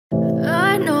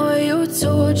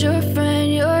told your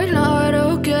friend you're not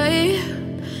okay,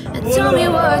 and tell me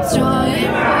what's wrong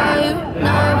and why you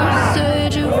never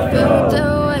said you felt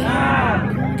that way.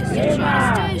 Cause you're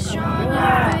trying to stay strong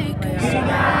and fake a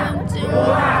smile until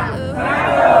I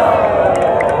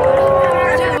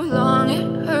look. Too long, it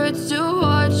hurts to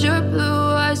watch your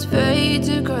blue eyes fade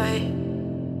to gray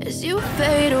as you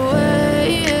fade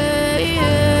away.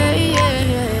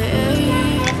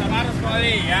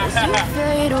 As you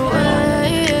fade away.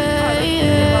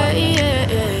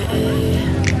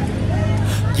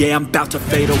 Yeah, I'm about to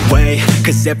fade away,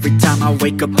 cause every time I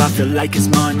wake up I feel like it's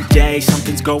Monday.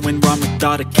 Something's going wrong with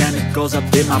all the chemicals up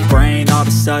in my brain. All of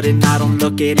a sudden I don't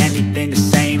look at anything the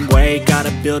same way.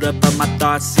 Gotta build up of my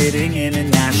thoughts sitting in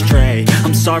an ashtray.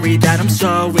 I'm sorry that I'm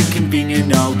so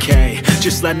inconvenient, okay.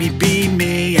 Just let me be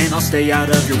me and I'll stay out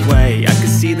of your way. I can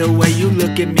see the way you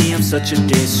look at me, I'm such a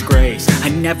disgrace. I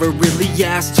never really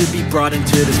asked to be brought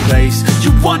into this place.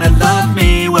 You wanna love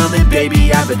me? Well then baby,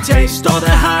 have a taste. All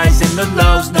the highs and the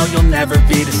lows, no, you'll never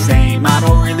be the same. I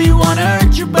don't really wanna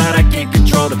hurt you, but I can't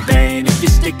control the pain. If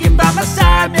you're sticking by my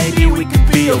side, maybe we could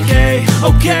be okay.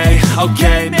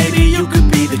 Okay, maybe you could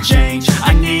be the change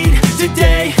I need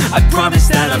today. I promise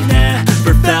that I've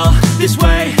never felt this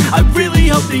way. I really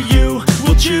hope that you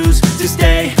will choose to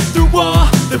stay through all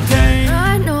the pain.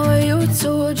 I know you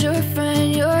told your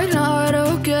friend you're not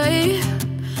okay,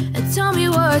 and tell me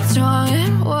what's wrong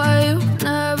and why you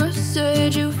never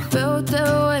said you felt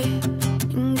that way.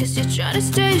 Guess you're trying to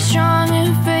stay strong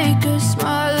and fake a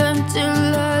smile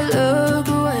until I look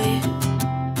away.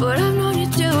 But I've known you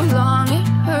too long, it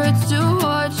hurts to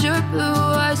watch your blue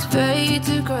eyes fade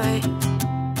to gray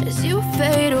as you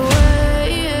fade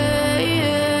away.